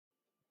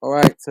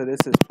Alright, so this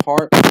is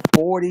part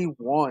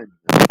 41.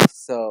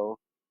 So,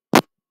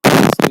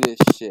 let's do this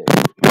shit.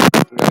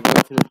 We gotta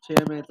go to the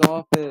chairman's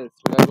office.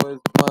 We gotta go to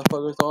this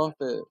motherfucker's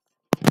office.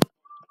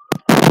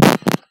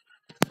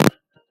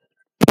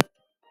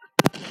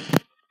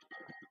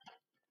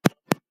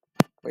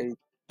 Wait.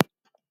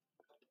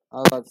 I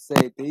was about to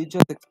say, did you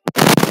just...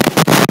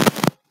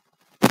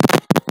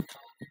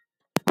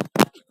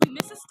 If we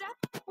miss a step,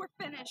 we're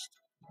finished.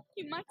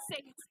 You might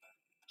say it's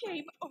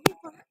game over.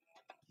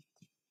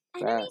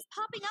 Enemies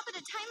popping up at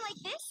a time like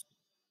this?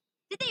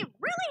 Did they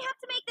really have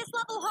to make this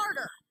level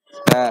harder?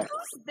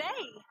 Who's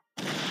they?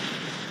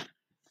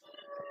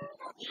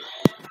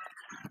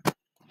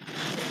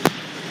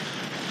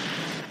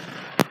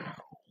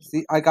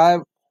 See, I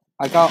got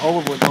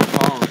over with no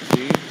problem,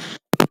 see?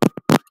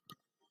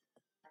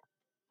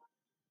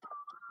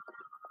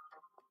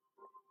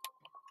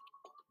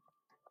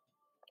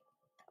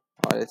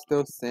 Oh, there's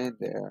still sand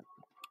there.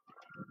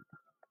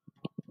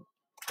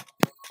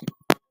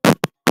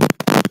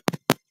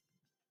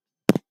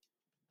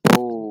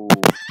 Oh.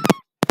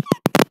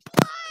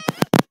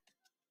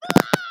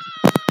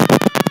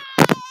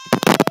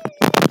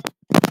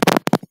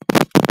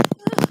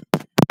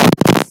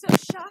 I'm so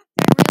shocked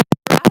I really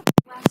forgot the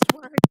last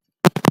word.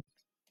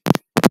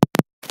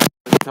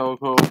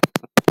 Toko.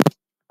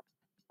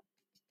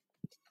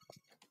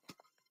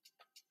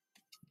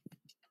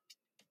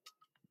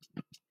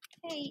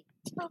 Hey,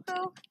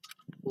 Toko.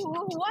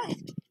 What?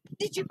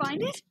 Did you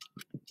find it?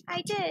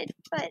 I did,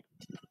 but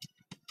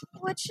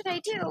what should I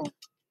do?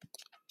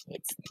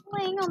 It's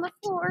laying on the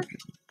floor.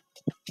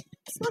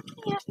 It's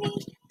looking at me.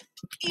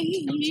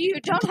 You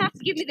don't have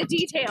to give me the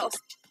details.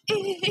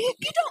 If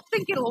you don't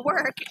think it'll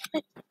work.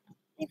 But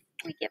if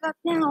we give up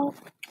now,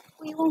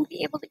 we won't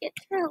be able to get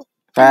through.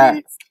 Facts.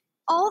 And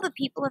all the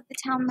people of the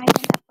town might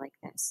end up like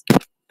this.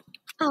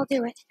 I'll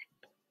do it.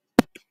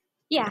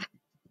 Yeah,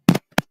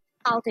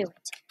 I'll do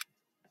it.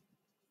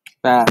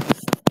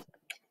 Facts.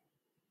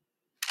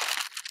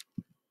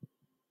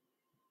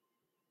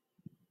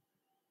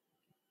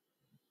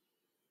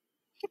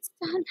 It's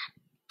done.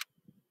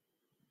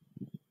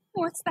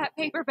 What's that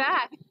paper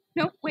bag?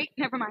 No, wait,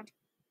 never mind.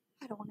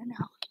 I don't want to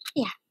know.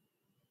 Yeah,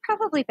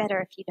 probably better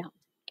if you don't.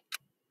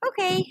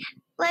 Okay,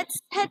 let's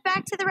head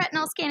back to the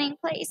retinal scanning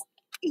place.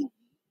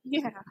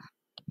 Yeah.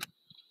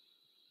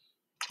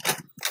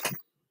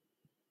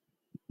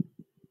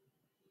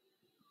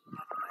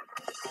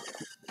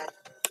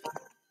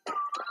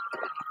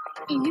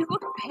 You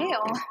look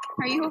pale.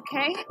 Are you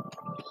okay?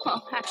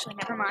 Well, actually,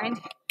 never mind.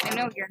 I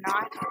know you're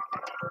not.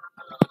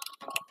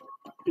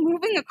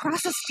 Moving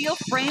across a steel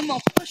frame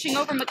while pushing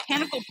over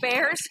mechanical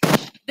bears?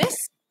 This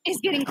is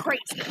getting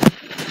crazy.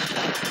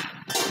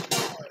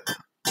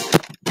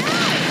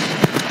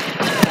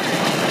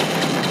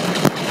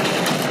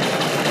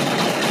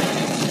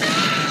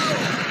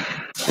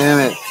 Damn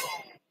it.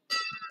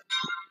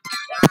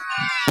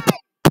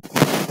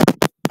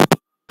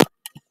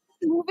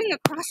 Moving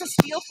across a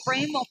steel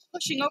frame while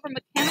pushing over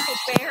mechanical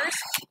bears?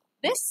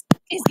 This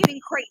is getting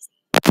crazy.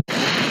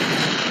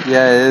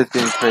 Yeah, it is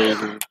getting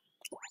crazy.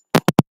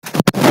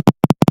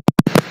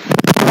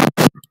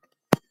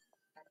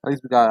 At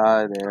least we got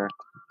out of there.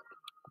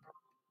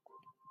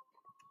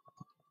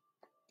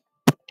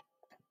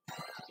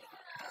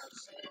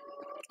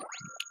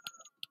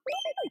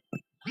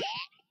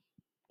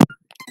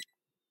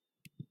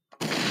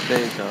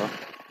 There you go.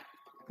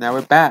 Now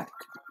we're back.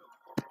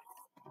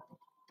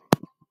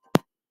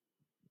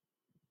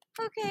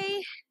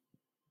 Okay,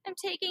 I'm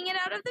taking it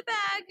out of the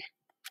bag.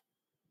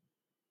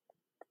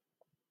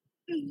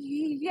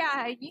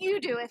 Yeah, you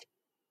do it.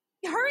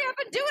 Hurry up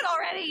and do it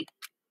already.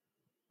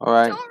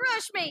 Alright. Don't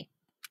rush me.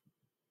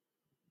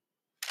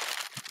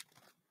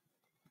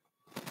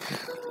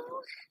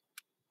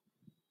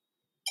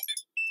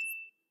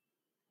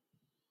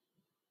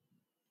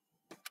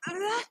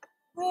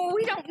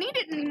 We don't need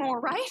it anymore,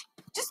 right?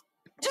 Just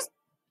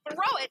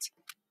throw it.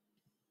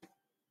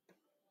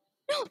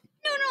 No,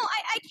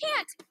 I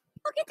can't.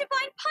 I'll get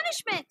divine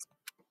punishment.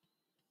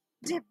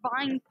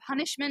 Divine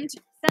punishment?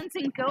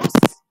 Sensing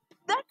ghosts?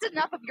 That's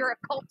enough of your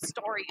occult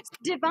stories.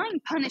 Divine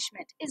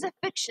punishment is a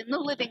fiction the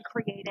living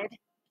created.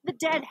 The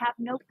dead have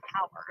no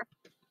power.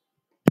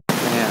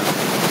 Damn.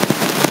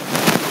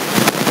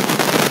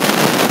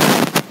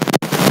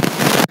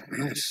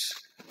 Yes.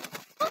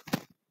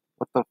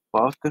 What the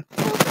fuck?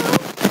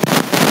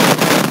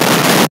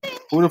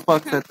 Who the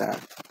fuck said that?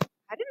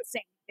 I didn't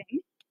say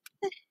anything.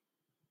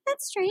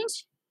 That's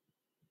strange.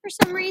 For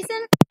some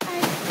reason, I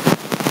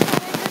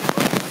thought I heard a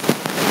voice.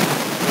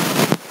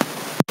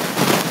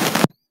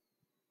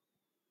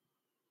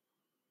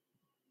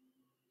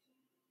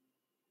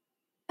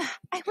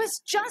 I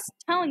was just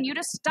telling you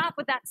to stop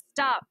with that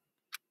stuff.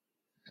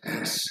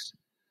 Yes.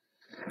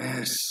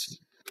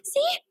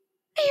 See?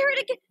 I hear it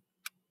again.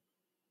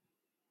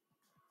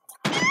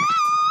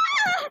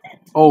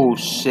 Oh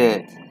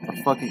shit.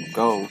 A fucking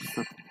ghost.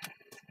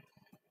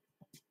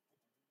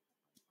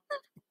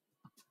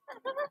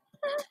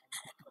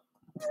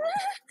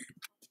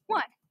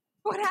 What?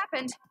 What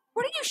happened?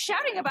 What are you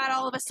shouting about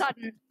all of a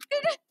sudden?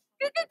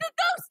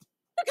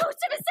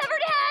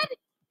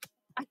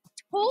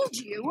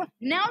 told you.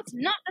 Now's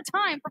not the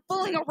time for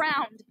fooling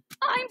around.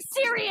 I'm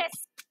serious!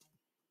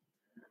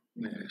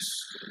 Miss,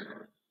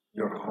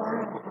 you're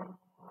horrible.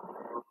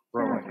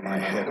 Throwing my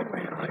head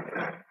away like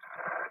that.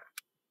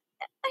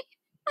 I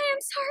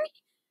am sorry.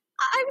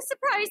 I was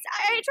surprised.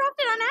 I dropped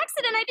it on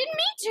accident. I didn't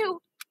mean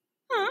to.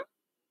 Huh?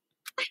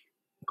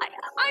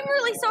 I'm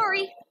really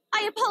sorry.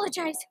 I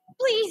apologize.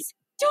 Please,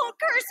 don't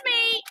curse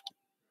me!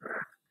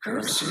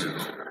 Curse you?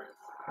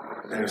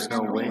 There's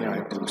no way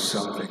I'd do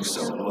something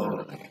so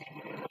lowly.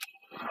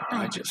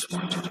 I just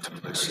want you to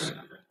listen.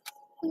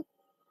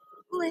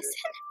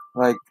 Listen?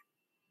 Like,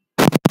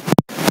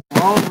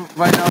 Mom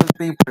right now is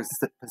being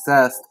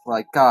possessed.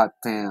 Like,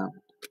 goddamn.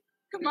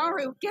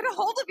 Kamaru, get a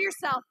hold of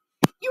yourself.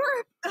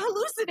 You're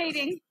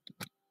hallucinating.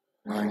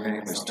 My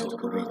name is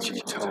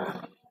Tokuichi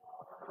Toa.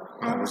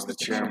 I was the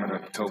chairman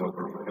of Toa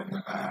Group in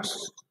the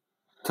past.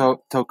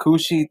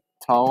 Tokushi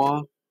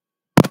Tawa?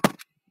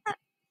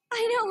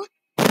 I know.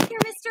 You're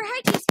Mr.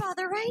 Haichi's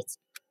father, right?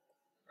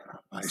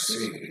 I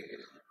see.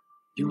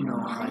 You know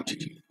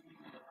Haiji.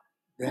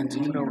 Then do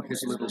you know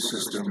his little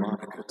sister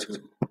Monaca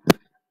too?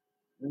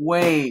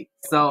 Wait,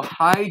 so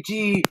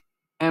Haiji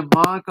and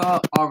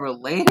Monaca are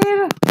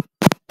related?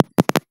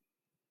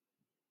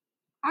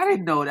 I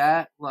didn't know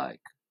that. Like,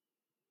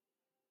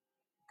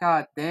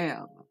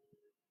 goddamn.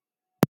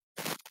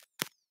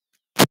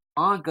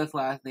 Monka's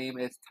last name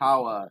is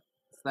Tawa.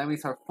 So that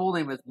means her full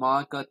name is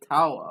Monaca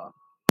Tawa.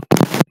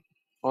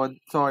 Or,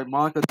 sorry,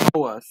 Monaca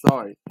Toa.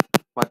 Sorry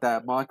about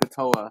that. Monaca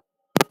Toa.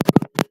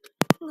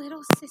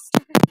 Little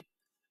sister.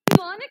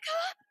 Monaca?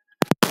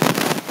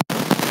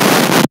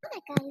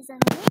 Monaca is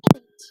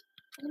underage.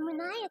 And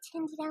when I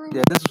attended elementary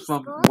Yeah, this is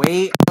from school,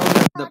 way earlier in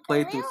the called the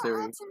playthrough Real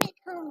series. Ultimate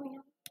Homeroom.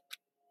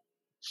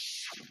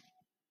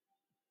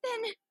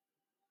 Then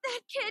that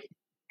kid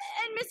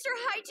and Mr.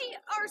 Haiji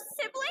are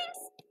siblings?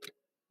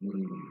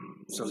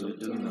 So you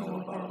do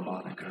know about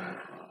Monaca.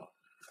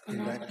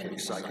 In that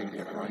case, I can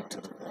get right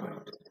to the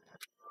point.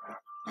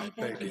 I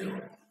beg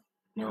you,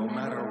 no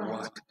matter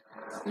what,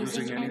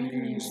 using any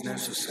means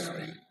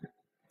necessary,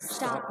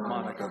 stop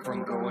Monaca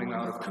from going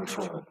out of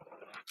control.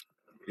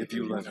 If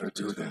you let her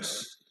do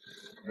this,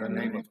 the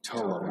name of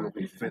Toa will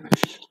be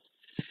finished.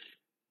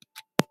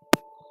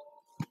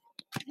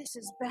 This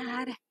is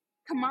bad.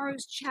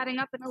 Kamaru's chatting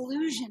up an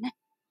illusion.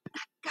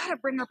 I've gotta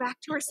bring her back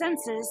to her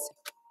senses.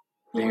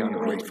 The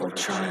ungrateful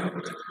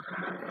child.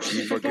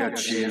 She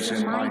forgets she is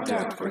in my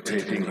debt for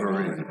taking her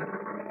in,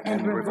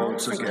 and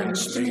revolts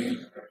against me.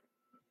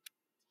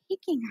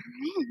 Taking her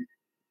in?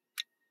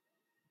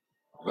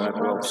 That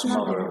whelp's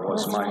mother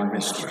was my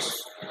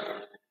mistress.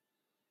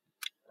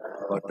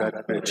 But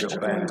that bitch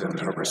abandoned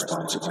her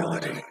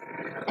responsibility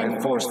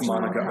and forced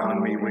Monaca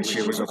on me when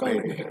she was a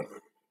baby.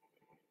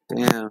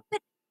 Damn.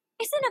 But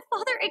isn't a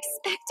father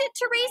expected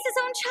to raise his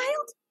own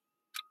child?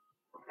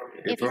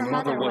 If her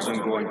mother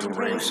wasn't going to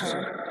raise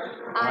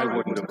her, I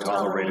wouldn't have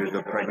tolerated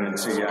the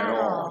pregnancy at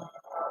all.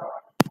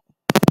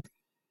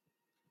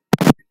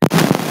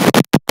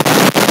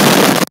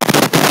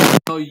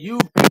 So you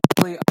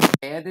basically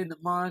abandoned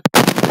Monaca?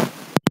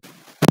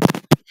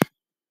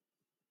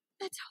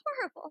 That's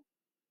horrible.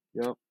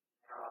 Yep.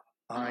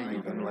 I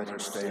even let her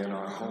stay in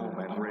our home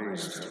and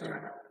raised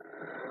her.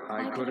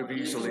 I could have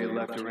easily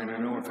left her in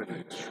an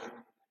orphanage.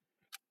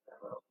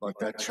 But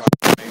that child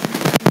made me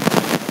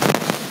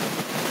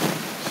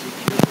she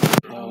killed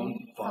her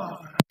own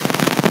father.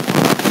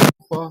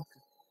 Fuck.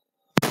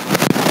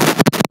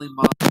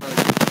 Monaca,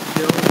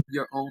 kill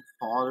your own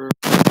father.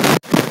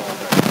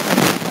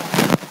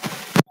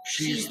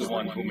 She's the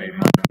one who made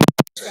my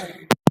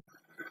mistake.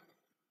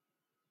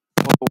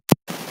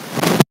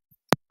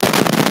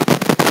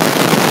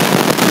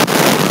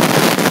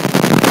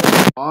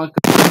 Monaca.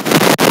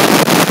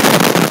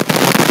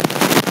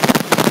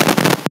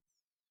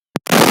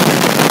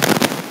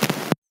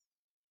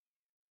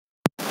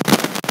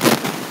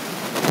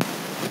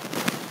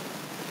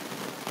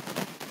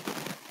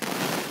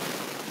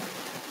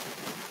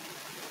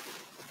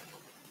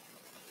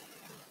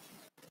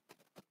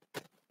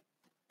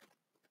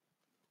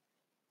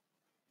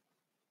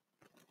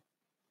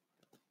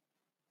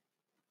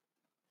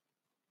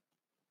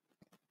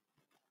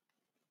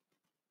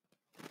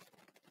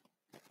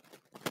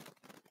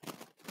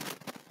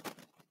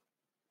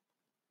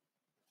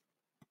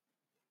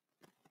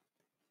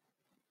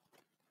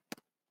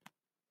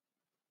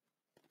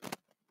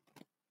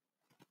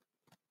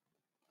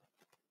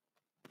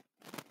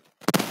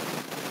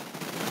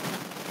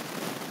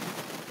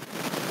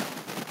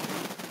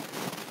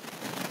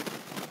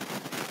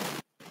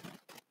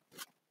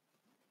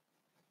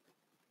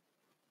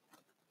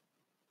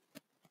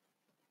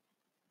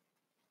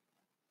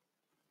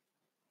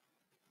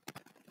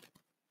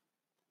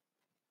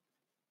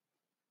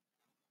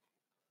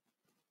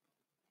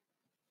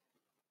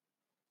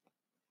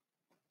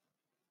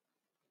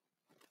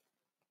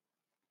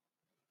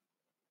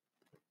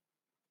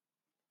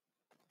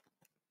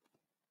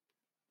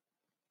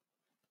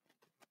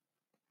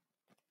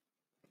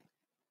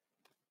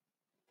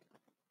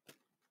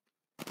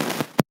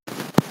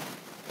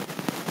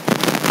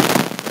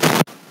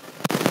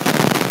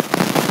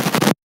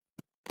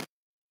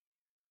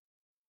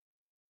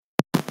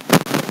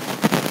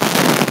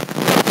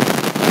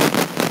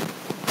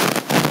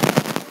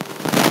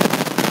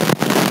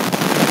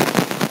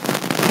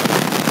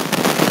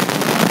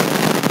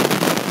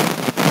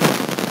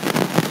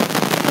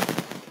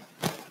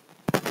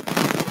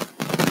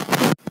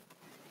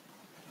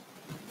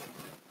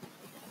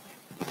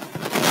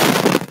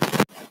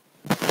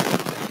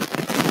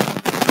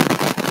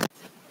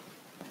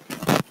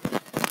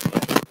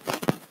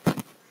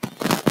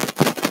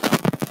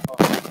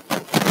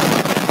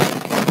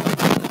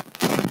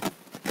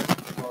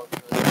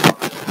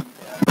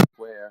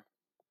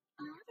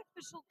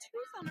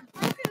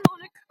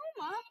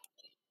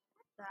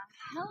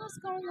 the hell is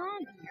going on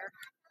here?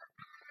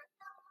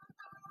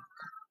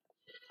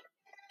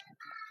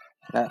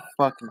 That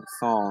fucking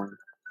song.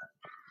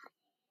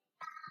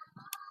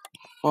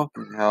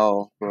 Fucking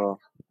hell, bro.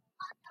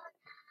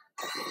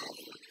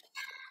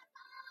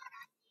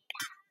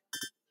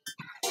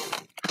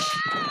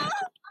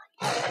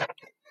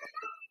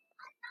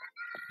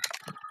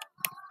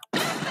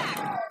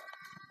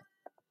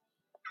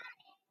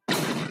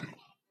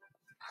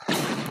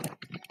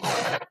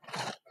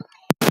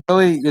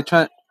 Really? You're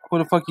trying. Who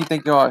the fuck you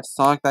think you are?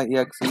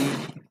 Sonic.exe?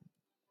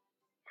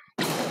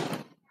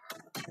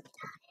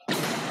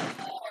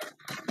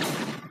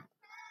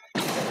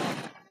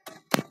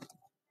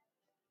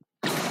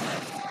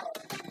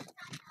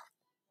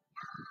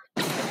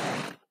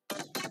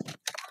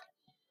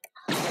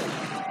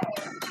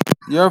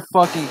 You're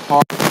fucking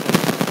hard.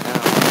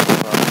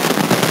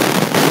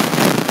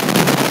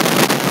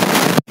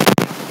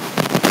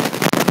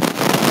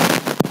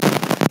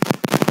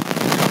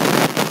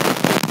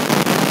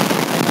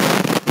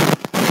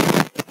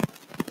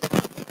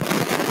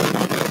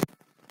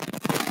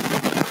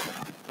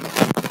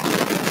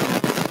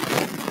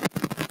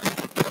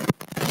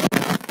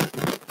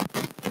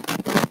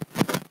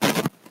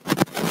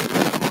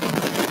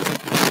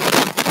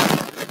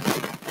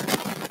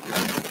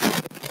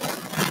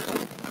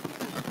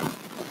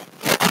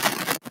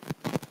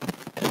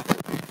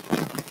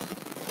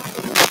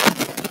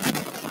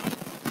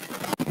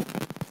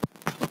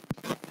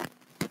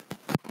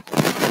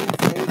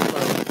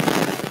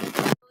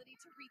 Ability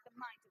to read the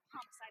minds of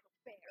homicidal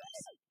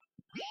bears.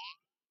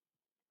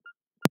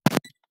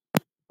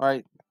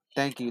 Alright,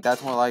 thank you.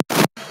 That's more like.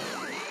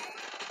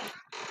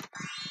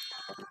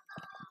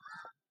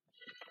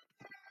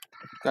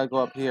 Gotta go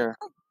up here.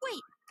 Oh,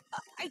 wait.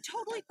 I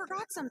totally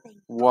forgot something.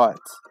 What?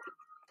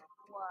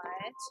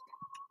 What?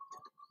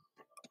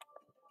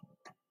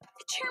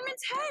 The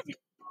chairman's head.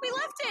 We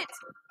left it.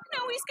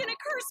 Now he's gonna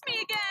curse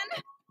me again.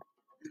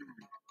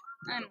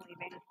 I'm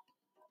leaving.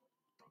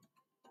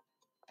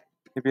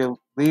 If you're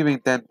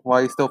leaving, then why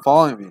are you still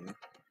following me?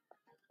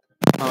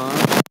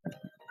 Huh?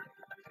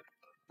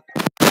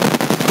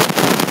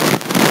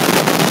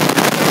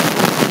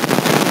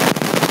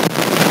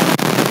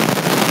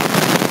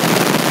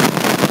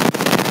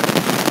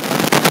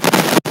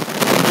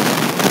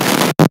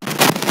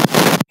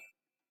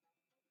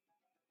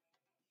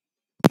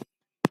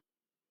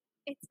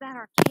 It's that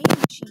arcade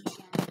machine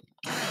again.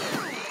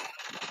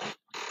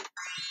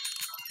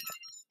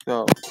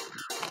 So.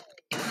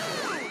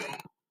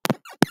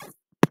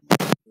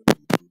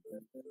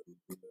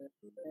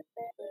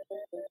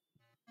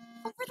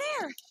 Over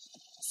there.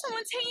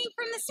 Someone's hanging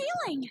from the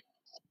ceiling.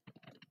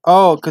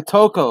 Oh,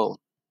 Kotoko.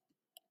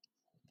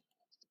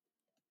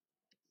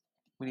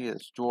 We need to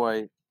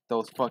destroy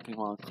those fucking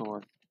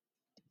Monaca.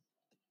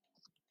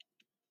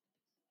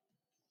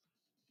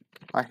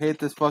 I hate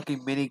this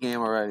fucking mini game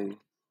already.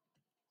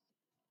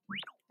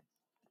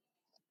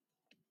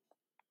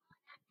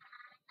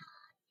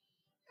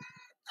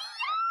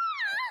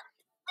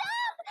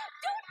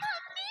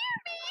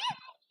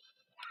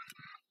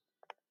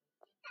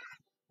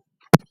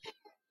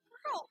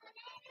 Girl,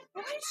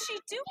 what is she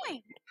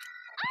doing? You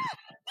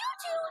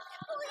two,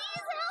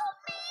 please help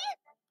me!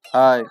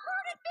 Hi.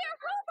 Perverted bear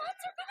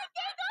robots are gonna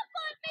gang up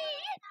on me!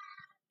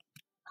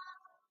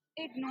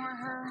 Ignore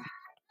her.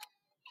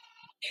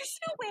 There's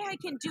no way I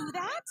can do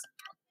that.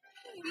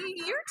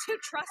 You're too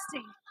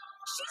trusting.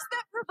 She's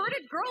that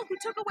perverted girl who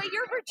took away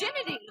your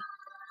virginity.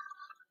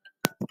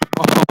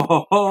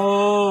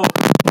 Oh.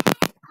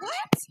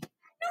 What?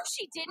 No,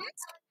 she didn't.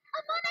 A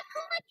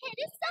Monokuma kid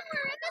is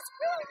somewhere in this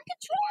room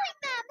controlling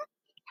them!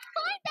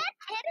 Find that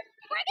kid and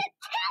friggin'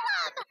 kill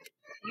him!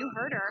 You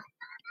heard her.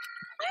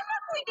 I'm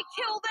not going to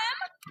kill them.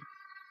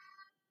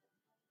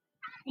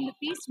 And the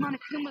beast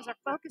Monokumas are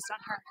focused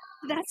on her.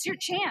 That's your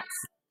chance.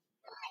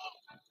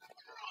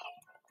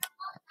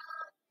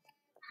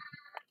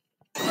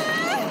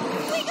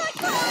 We got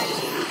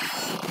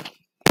caught!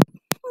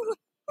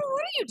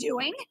 What are you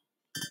doing?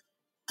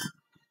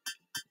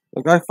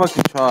 The guy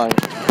fucking tried.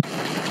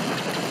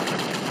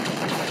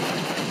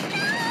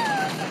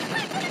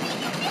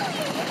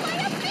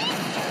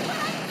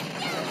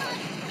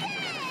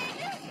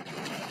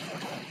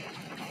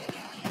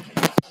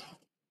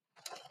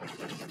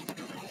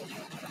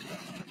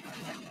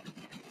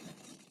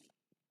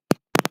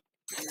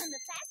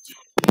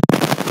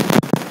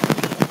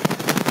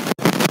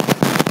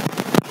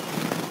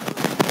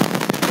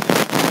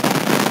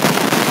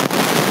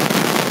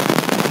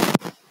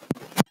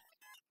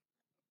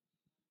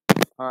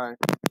 Alright.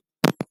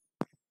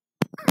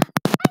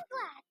 I'm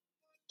glad.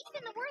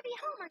 Even the worthy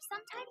Homer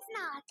sometimes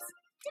nods.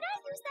 Did I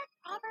use that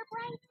proverb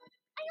right?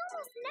 I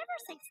almost never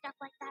say stuff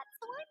like that,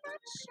 so I'm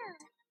not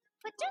sure.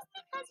 But just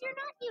because you're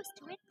not used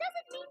to it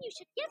doesn't mean you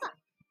should give up.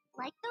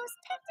 Like those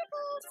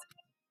tentacles.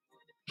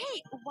 Hey,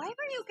 why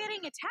were you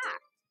getting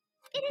attacked?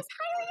 It is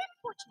highly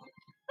unfortunate,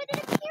 but it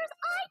appears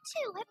I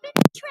too have been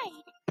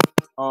betrayed.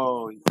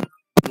 Oh, yeah.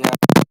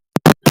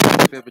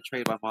 I've been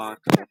betrayed by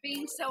Monaca. For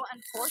being so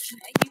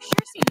unfortunate, you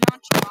sure seem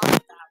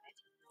nonchalant about it.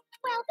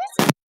 Well, this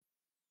is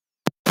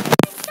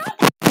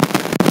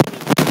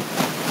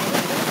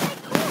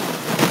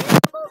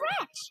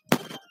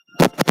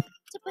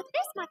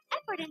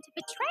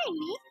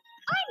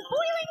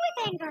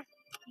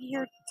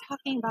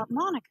talking about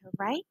Monaca,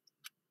 right?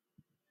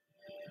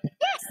 Yes,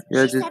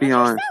 Yeah, she just said be it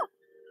honest. herself.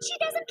 She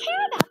doesn't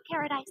care about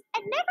paradise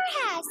and never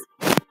has.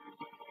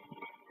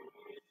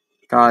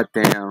 God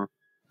damn.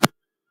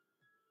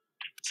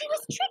 She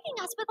was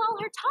tricking us with all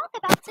her talk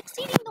about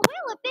succeeding the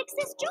will of Big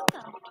Sis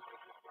Junko.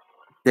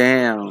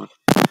 Damn.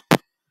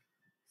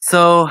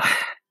 So,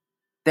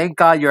 thank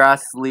God your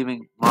ass is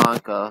leaving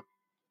Monaca.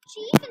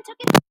 She even took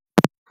it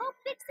hope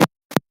Big Sis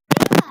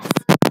gave us.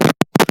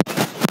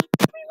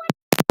 Everyone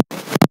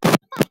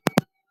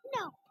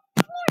no,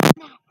 more than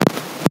that.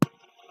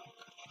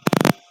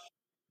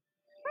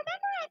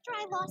 Remember after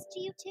I lost to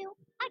you two,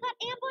 I got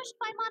ambushed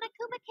by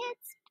Monokuma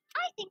kids?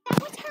 I think that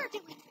was her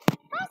doing.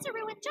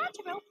 Masaru and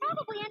Jotaro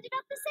probably ended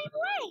up the same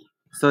way.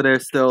 So they're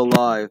still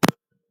alive.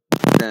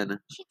 Then.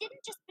 She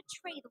didn't just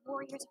betray the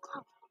warriors of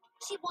hope.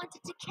 She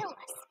wanted to kill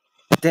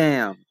us.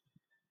 Damn.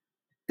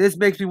 This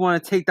makes me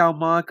want to take down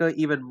Monaca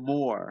even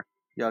more.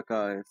 Yeah,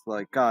 guys.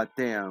 Like, god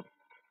damn.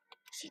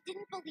 She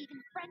didn't believe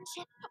in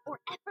friendship or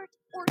effort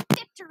or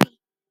victory.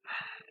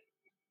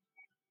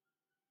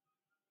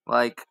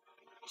 Like,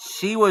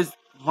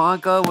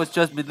 Monaca was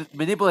just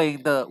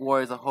manipulating the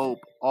Warriors of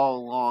Hope all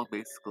along,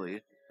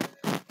 basically.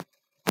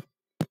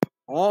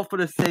 All for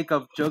the sake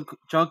of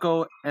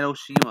Junko and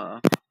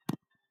Oshima.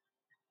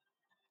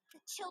 The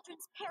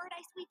children's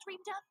paradise we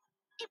dreamed of,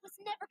 it was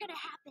never gonna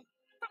happen.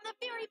 From the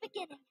very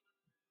beginning.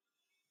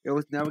 It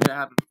was never gonna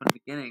happen from the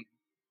beginning.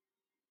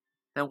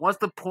 Then what's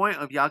the point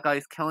of y'all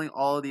guys killing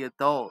all of the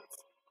adults?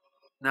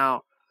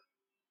 Now,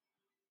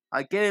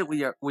 I get it with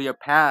your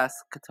past,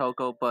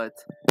 Kotoko, but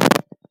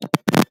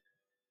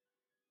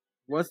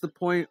what's the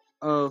point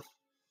of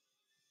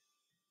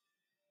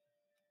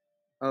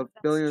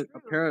building a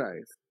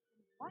paradise?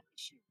 What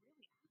is she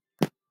really?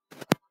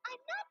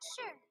 I'm not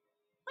sure.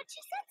 But she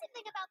said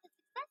something about the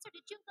successor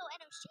to Junko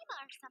and Oshima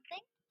or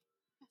something.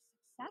 A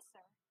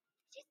successor?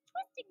 She's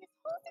twisting this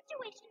whole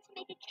situation to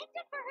make a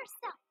kingdom for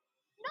herself,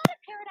 not a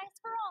paradise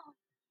for all.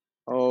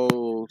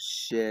 Oh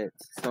shit.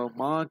 So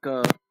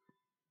Monaca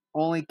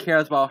only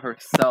cares about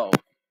herself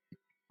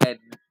and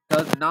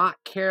does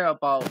not care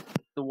about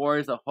the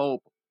Warriors of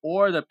Hope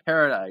or the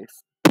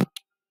paradise.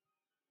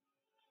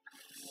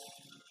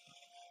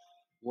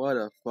 What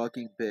a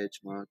fucking bitch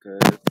Monaca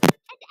is.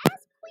 And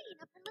as queen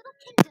of her little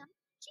kingdom,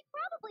 she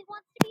probably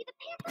wants to be the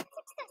Panther's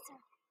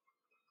successor.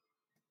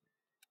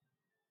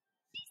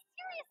 She's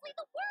seriously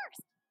the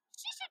worst.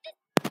 She should just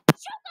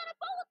choke on a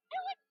bowl of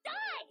pill and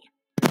die.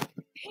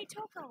 Hey,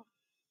 Toko,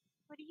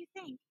 what do you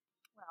think?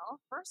 Well,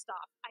 first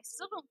off, I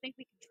still don't think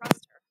we can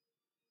trust her.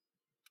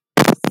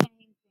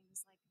 Saying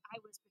things like,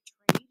 I was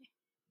betrayed,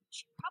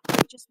 she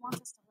probably just wants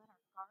us to let our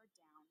guard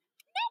down.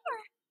 Never!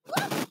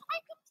 Look,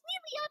 I'm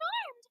completely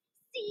unarmed.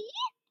 See?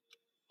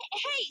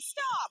 Hey,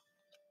 stop!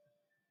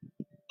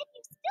 If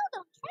you still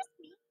don't trust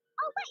me,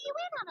 I'll let you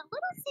in on a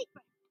little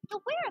secret. The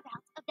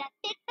whereabouts of that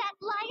big fat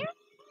liar,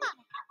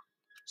 Monaca.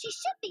 She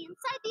should be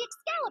inside the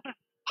Excalibur,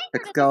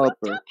 anchored at the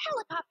rooftop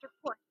helicopter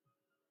port.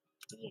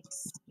 The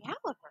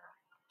Excalibur?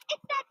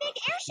 It's that big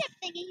airship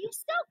thingy you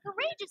so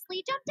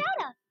courageously jumped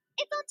out of.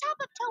 It's on top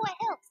of Toa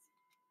Hills.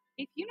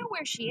 If you know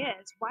where she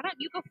is, why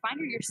don't you go find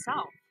her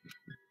yourself?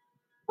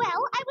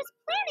 Well, I was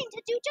planning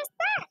to do just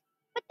that.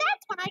 But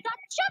that's when I got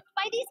jumped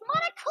by these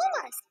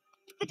Monokumas.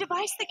 The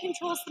device that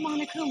controls the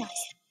Monokumas.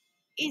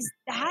 Is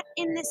that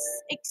in this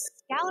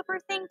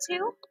Excalibur thing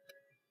too?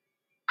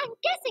 I'm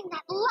guessing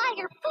that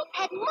liar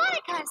poophead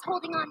Monaca is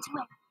holding on to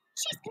it.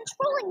 She's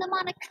controlling the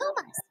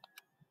Monokumas.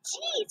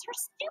 Jeez, her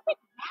stupid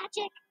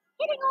magic.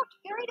 Getting all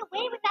carried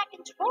away with that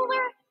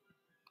controller.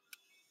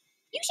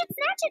 You should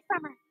snatch it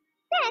from her.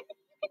 Then you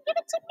can give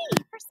it to me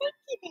for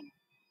safekeeping.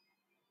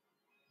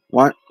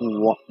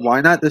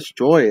 Why not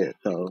destroy it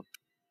though?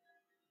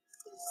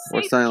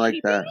 Or something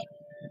like that.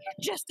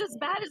 You're just as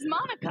bad as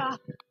Monaca.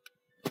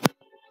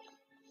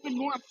 And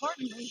more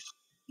importantly,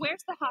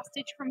 where's the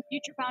hostage from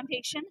Future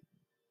Foundation?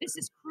 This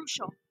is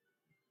crucial.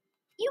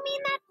 You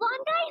mean that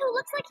blonde guy who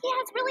looks like he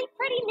has really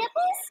pretty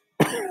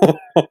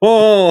nipples?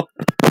 Oh,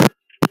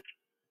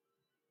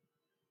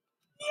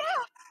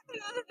 Yeah,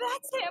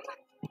 that's him.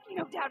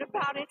 No doubt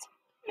about it.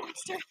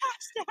 Master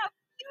has to have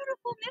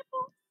beautiful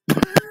nipples.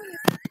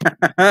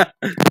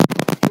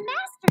 The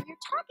master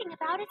you're talking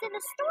about is in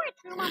the storage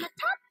room on the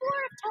top floor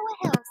of Toa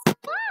Hills.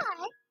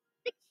 But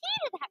the key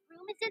to that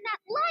room is in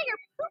that liar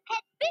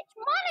poophead bitch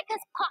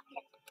Monica's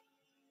pocket.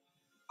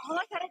 All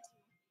I gotta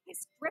do is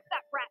strip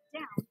that rat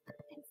down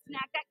and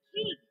snag that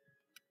key.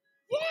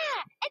 Yeah,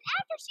 and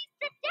after she's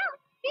stripped down,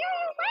 bury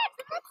her legs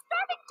and let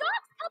starving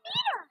dogs come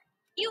eat her.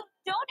 You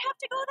don't have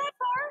to go that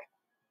far.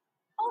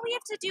 All we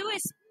have to do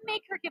is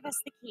make her give us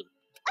the key.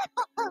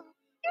 Oh,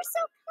 you're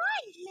so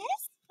kind,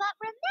 miss. But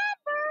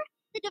remember,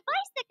 the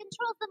device that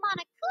controls the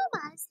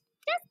Monokumas,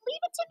 just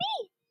leave it to me.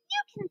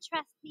 You can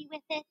trust me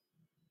with it.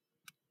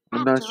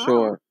 I'm not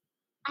sure.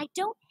 I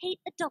don't hate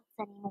adults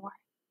anymore.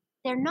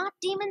 They're not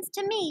demons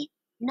to me,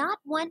 not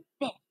one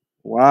bit.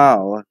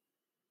 Wow.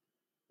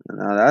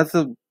 Now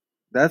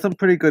that's some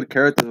pretty good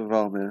character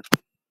development,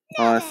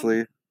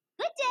 honestly.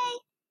 Good day.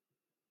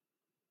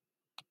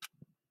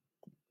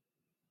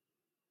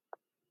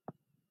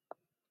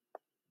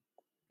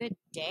 Good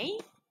day?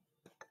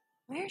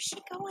 Where's she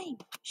going?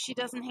 She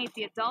doesn't hate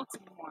the adults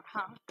anymore,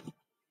 huh?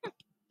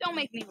 Don't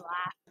make me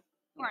laugh.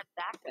 You aren't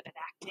that good at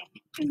acting.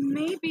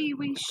 Maybe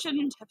we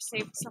shouldn't have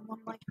saved someone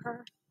like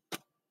her.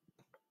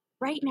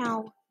 Right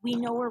now, we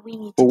know where we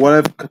need But to what go.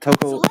 if So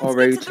Kotoko let's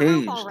already get to the roof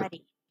changed?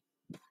 already.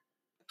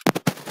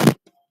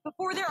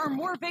 Before there are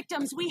more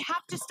victims, we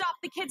have to stop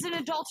the kids and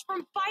adults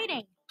from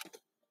fighting.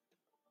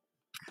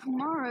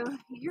 Kamaru,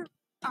 your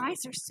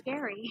eyes are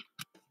scary.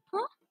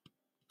 Huh?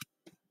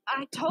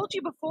 I told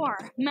you before,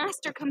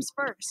 Master comes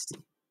first.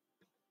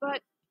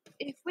 But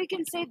if we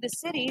can save the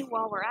city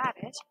while we're at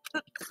it...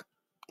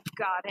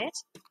 Got it?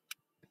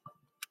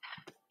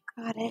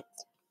 Got it.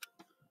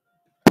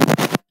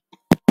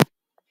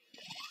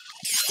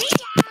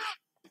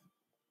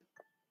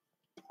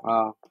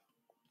 Wow.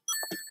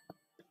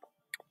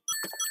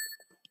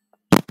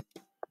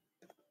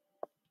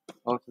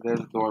 Oh, so there's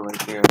a door right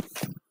there.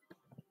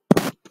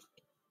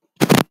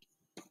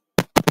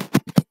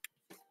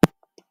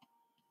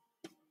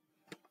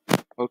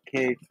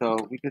 Okay, so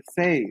we could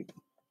save.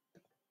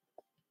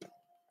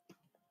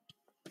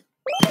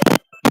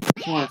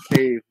 I want to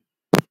save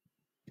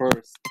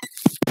first.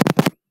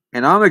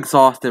 And I'm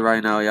exhausted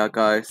right now, y'all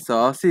guys. So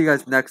I'll see you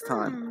guys next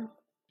time.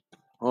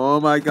 Oh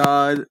my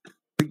god.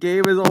 The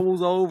game is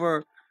almost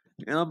over.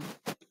 And I'm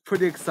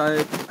pretty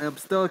excited. I'm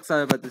still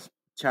excited about this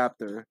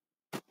chapter.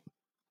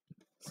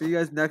 See you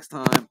guys next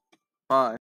time. Bye.